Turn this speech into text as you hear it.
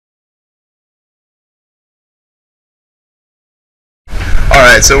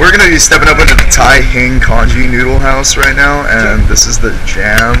Alright, so we're going to be stepping up into the Thai Hing Congee noodle house right now, and this is the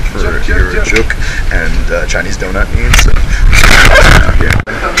jam for your juk and Chinese donut needs. So.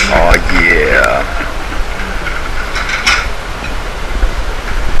 Oh yeah.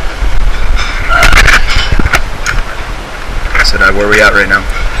 So now where are we at right now?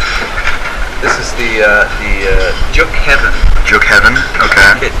 This is the juk heaven. Juk heaven?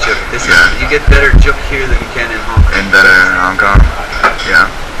 Okay. Get juk. This is, you get better juk here than you can in Hong Kong. And better in Hong Kong? Yeah.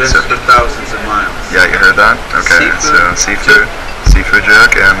 Been for thousands of miles. Yeah, you heard that? Okay, Seafood, seafood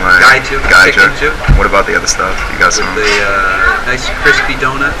juk and like gai juk. What about the other stuff? You got some? The nice crispy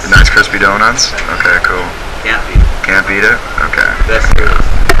donuts. The nice crispy donuts? Okay, cool. Can't beat it. Can't beat it? Okay. Best there is.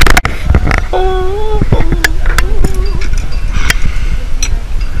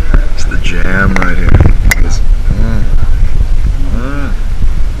 It's the jam right here.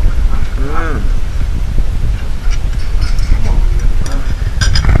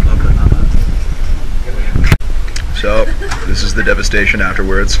 So, this is the devastation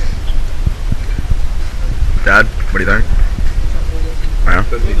afterwards. Dad, what do you think? Yeah?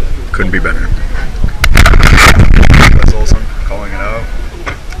 Couldn't be better. That's awesome.